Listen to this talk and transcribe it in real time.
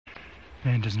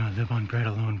Man does not live on bread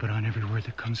alone, but on every word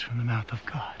that comes from the mouth of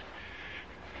God.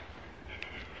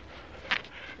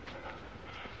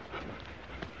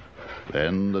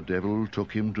 Then the devil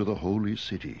took him to the holy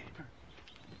city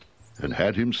and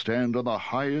had him stand on the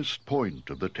highest point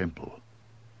of the temple.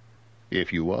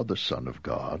 "If you are the Son of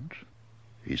God,"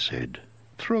 he said,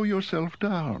 "throw yourself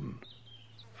down.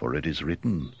 For it is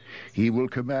written, He will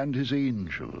command His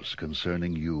angels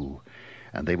concerning you,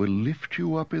 and they will lift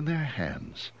you up in their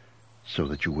hands, so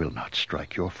that you will not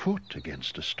strike your foot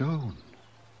against a stone."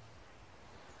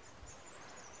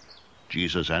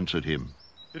 Jesus answered him,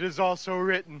 "It is also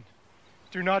written,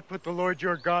 do not put the Lord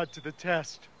your God to the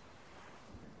test."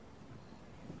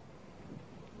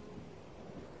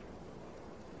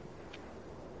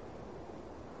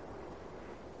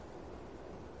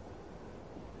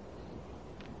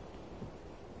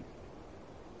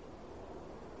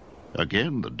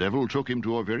 Again the devil took him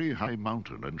to a very high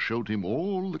mountain and showed him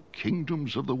all the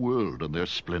kingdoms of the world and their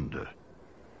splendor.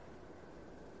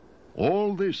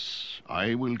 "All this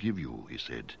I will give you," he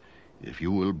said, "if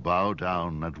you will bow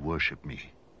down and worship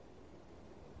me."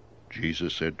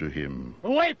 Jesus said to him,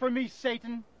 "Away from me,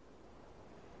 Satan!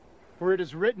 For it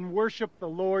is written, worship the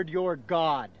Lord your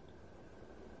God,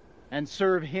 and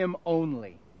serve him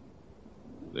only."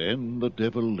 Then the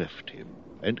devil left him,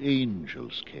 and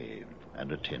angels came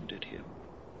and attended him.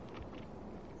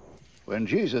 When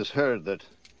Jesus heard that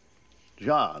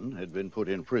John had been put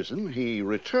in prison, he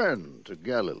returned to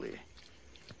Galilee.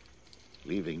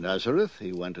 Leaving Nazareth,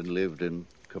 he went and lived in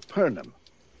Capernaum,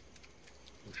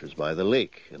 which is by the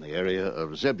lake in the area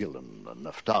of Zebulun and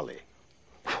Naphtali,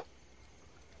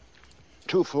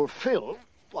 to fulfill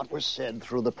what was said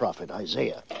through the prophet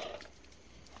Isaiah.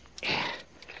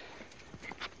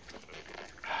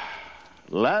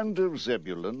 "Land of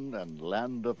Zebulun and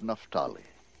land of Naphtali,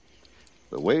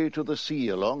 the way to the sea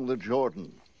along the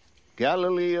Jordan,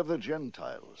 Galilee of the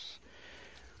Gentiles.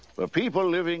 The people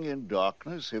living in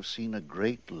darkness have seen a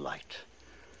great light.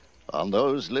 On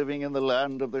those living in the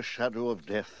land of the shadow of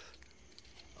death,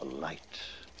 a light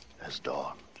has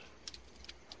dawned."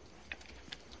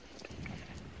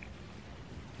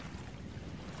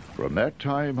 From that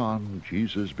time on,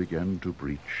 Jesus began to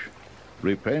preach,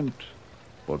 "Repent,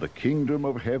 for the kingdom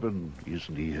of heaven is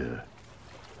near."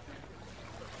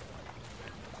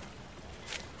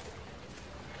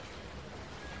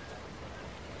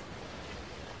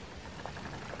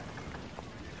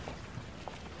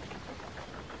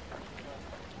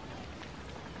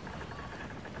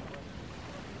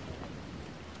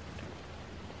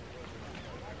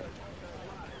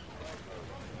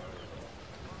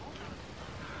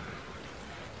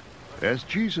 As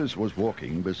Jesus was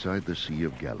walking beside the Sea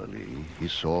of Galilee, he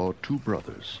saw two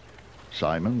brothers,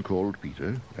 Simon called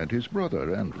Peter and his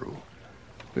brother Andrew.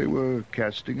 They were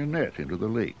casting a net into the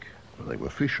lake, for they were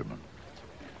fishermen.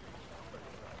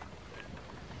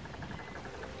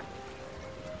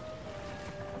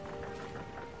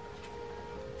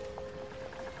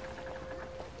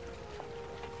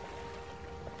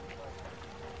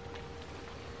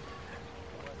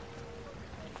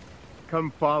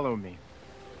 "Come follow me,"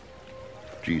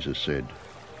 Jesus said,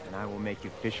 "and I will make you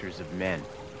fishers of men."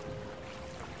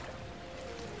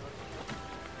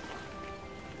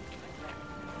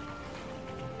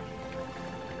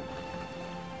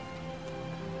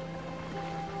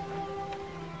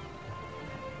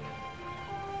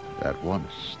 At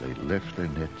once they left their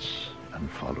nets and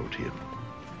followed him.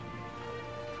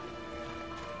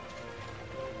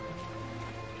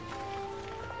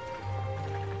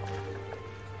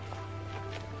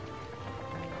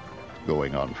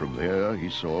 Going on from there, he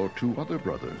saw two other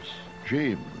brothers,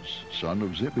 James, son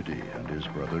of Zebedee, and his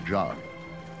brother John.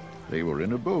 They were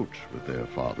in a boat with their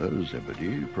father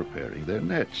Zebedee, preparing their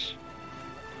nets.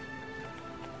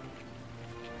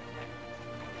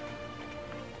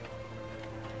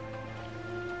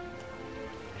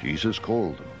 Jesus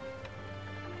called them,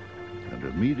 and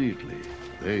immediately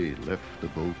they left the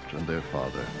boat and their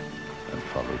father and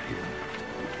followed him.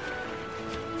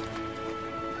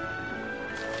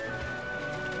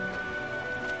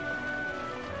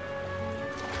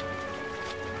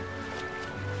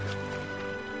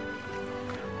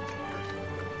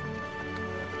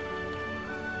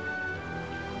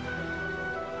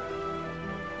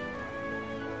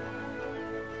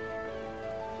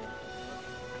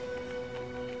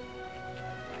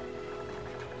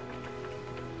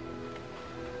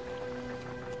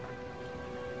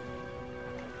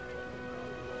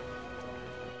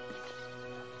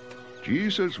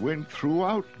 Jesus went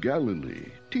throughout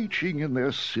Galilee, teaching in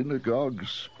their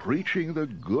synagogues, preaching the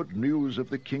good news of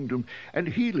the kingdom, and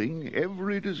healing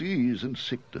every disease and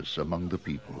sickness among the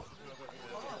people.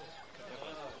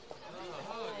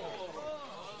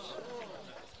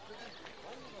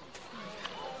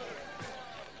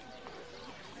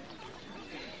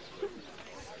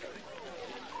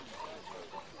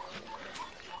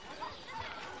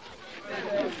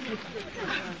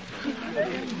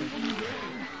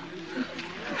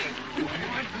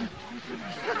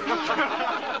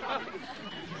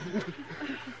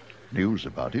 news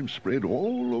about him spread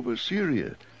all over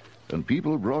Syria, and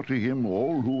people brought to him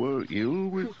all who were ill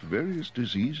with various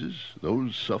diseases,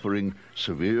 those suffering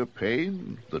severe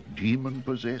pain, the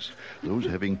demon-possessed, those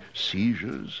having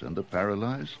seizures, and the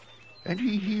paralyzed, and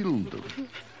he healed them.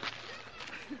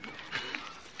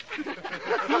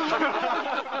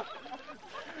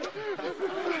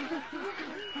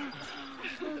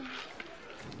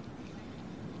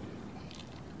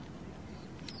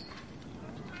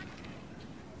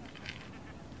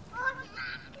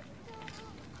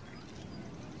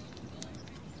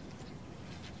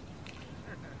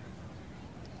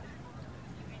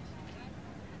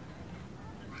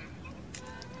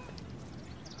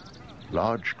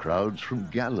 Large crowds from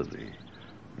Galilee,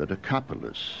 the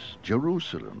Decapolis,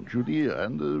 Jerusalem, Judea,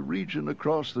 and the region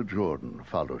across the Jordan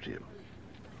followed him.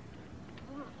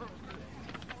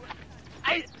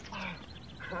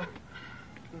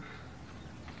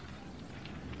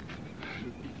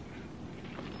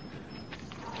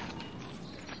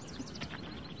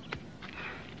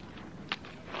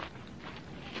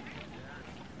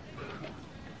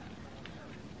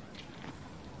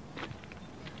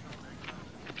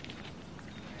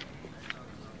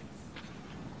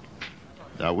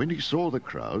 Now, when he saw the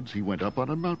crowds, he went up on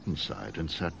a mountainside and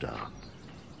sat down.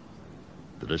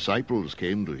 The disciples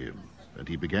came to him, and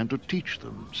he began to teach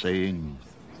them, saying,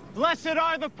 Blessed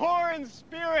are the poor in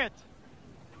spirit,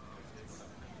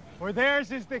 for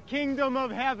theirs is the kingdom of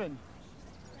heaven.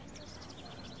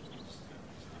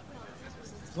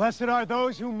 Blessed are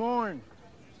those who mourn,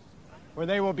 for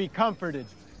they will be comforted.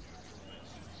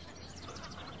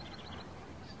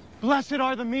 Blessed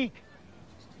are the meek,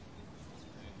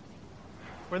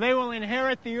 for they will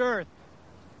inherit the earth.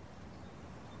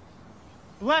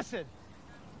 Blessed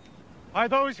are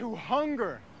those who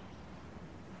hunger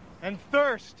and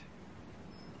thirst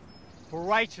for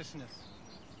righteousness,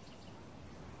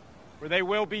 for they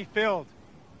will be filled.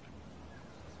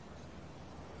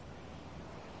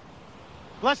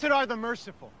 Blessed are the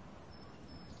merciful,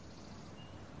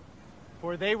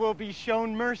 for they will be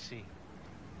shown mercy.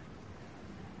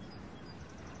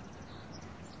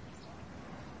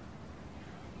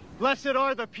 Blessed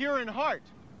are the pure in heart,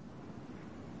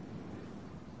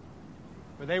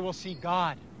 for they will see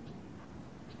God.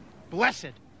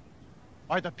 Blessed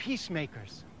are the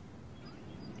peacemakers,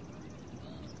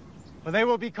 for they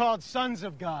will be called sons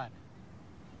of God.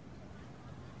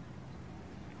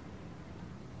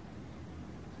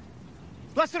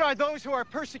 Blessed are those who are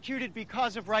persecuted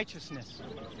because of righteousness,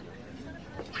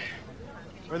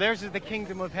 for theirs is the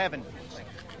kingdom of heaven.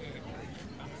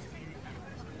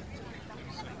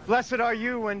 Blessed are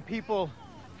you when people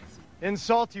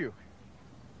insult you,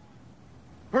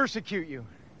 persecute you,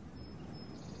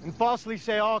 and falsely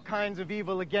say all kinds of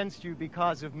evil against you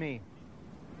because of me.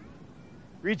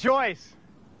 Rejoice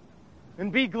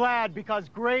and be glad, because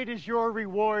great is your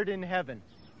reward in heaven.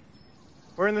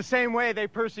 For in the same way they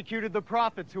persecuted the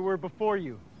prophets who were before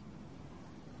you.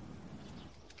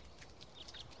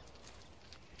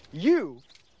 You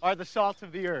are the salt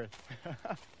of the earth.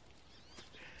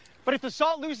 But if the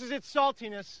salt loses its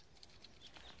saltiness,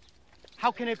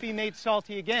 how can it be made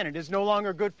salty again? It is no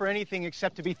longer good for anything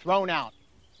except to be thrown out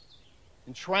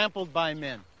and trampled by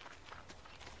men.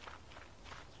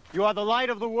 You are the light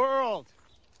of the world.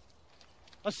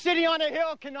 A city on a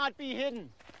hill cannot be hidden.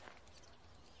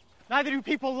 Neither do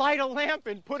people light a lamp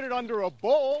and put it under a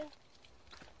bowl.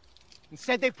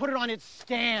 Instead, they put it on its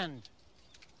stand.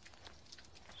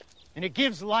 And it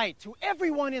gives light to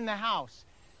everyone in the house.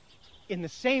 In the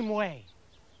same way,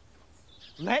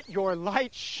 let your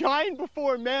light shine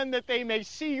before men, that they may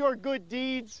see your good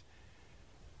deeds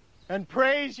and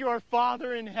praise your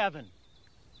Father in heaven.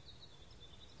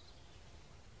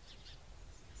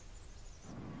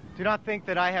 Do not think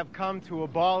that I have come to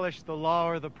abolish the law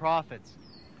or the prophets.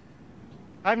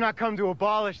 I have not come to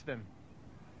abolish them,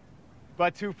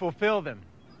 but to fulfill them.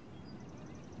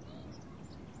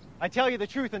 I tell you the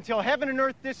truth, until heaven and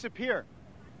earth disappear,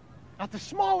 not the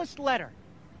smallest letter,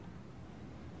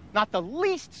 not the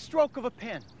least stroke of a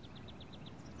pen,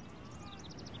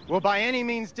 will by any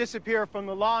means disappear from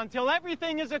the law until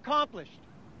everything is accomplished.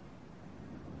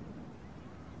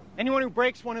 Anyone who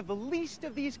breaks one of the least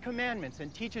of these commandments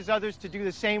and teaches others to do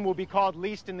the same will be called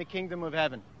least in the kingdom of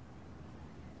heaven.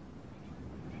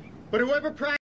 But whoever practices